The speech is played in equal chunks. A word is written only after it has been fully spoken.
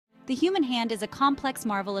The human hand is a complex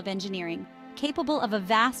marvel of engineering, capable of a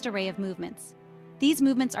vast array of movements. These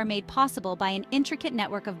movements are made possible by an intricate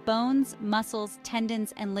network of bones, muscles,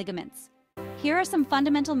 tendons, and ligaments. Here are some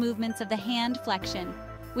fundamental movements of the hand: flexion,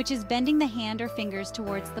 which is bending the hand or fingers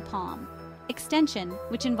towards the palm; extension,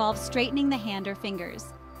 which involves straightening the hand or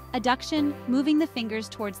fingers; adduction, moving the fingers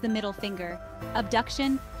towards the middle finger;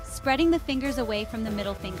 abduction, spreading the fingers away from the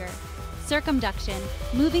middle finger; circumduction,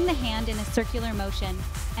 moving the hand in a circular motion;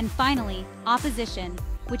 and finally, opposition,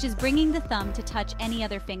 which is bringing the thumb to touch any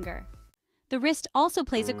other finger. The wrist also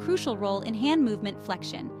plays a crucial role in hand movement: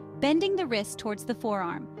 flexion, bending the wrist towards the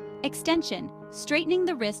forearm; extension, straightening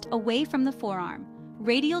the wrist away from the forearm;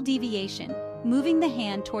 radial deviation, moving the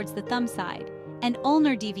hand towards the thumb side; and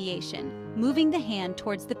ulnar deviation, moving the hand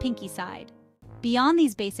towards the pinky side. Beyond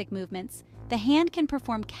these basic movements, the hand can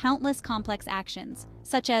perform countless complex actions,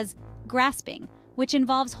 such as grasping, which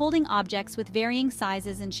involves holding objects with varying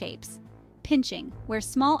sizes and shapes; pinching, where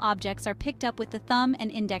small objects are picked up with the thumb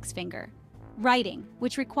and index finger; writing,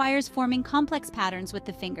 which requires forming complex patterns with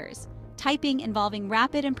the fingers; typing, involving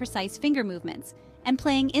rapid and precise finger movements; and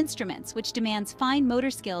playing instruments, which demands fine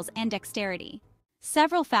motor skills and dexterity.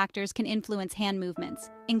 Several factors can influence hand movements,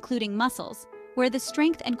 including muscles, where the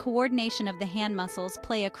strength and coordination of the hand muscles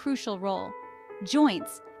play a crucial role;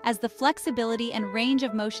 joints, as the flexibility and range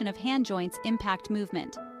of motion of hand joints impact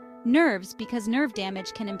movement; nerves, because nerve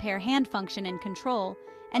damage can impair hand function and control;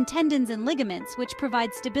 and tendons and ligaments, which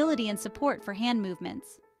provide stability and support for hand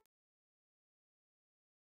movements.